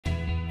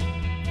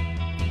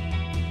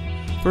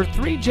For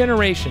 3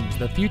 generations,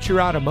 the Future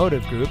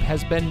Automotive Group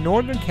has been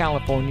Northern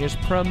California's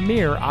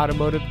premier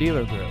automotive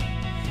dealer group.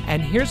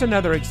 And here's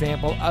another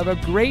example of a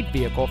great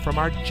vehicle from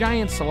our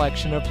giant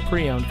selection of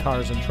pre-owned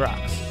cars and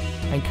trucks.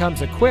 And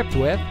comes equipped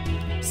with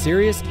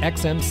Sirius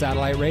XM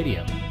satellite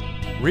radio,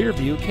 rear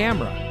view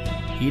camera,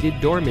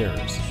 heated door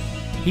mirrors,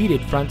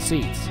 heated front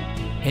seats,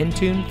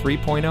 Entune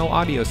 3.0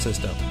 audio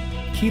system,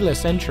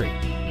 keyless entry,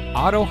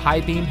 auto high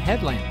beam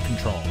headlamp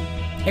control,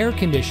 air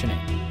conditioning,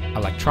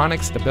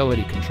 electronic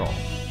stability control,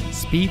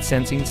 speed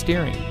sensing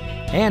steering,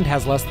 and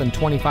has less than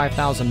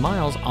 25,000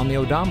 miles on the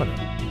odometer.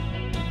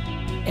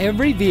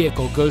 Every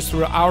vehicle goes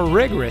through our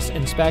rigorous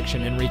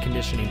inspection and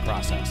reconditioning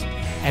process.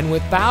 And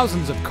with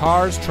thousands of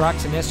cars,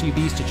 trucks, and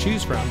SUVs to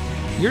choose from,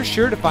 you're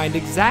sure to find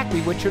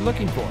exactly what you're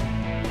looking for.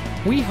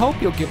 We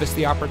hope you'll give us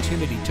the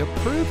opportunity to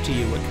prove to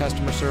you what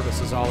customer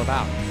service is all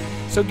about.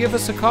 So give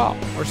us a call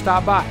or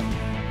stop by.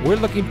 We're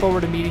looking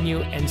forward to meeting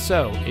you, and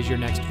so is your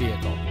next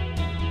vehicle.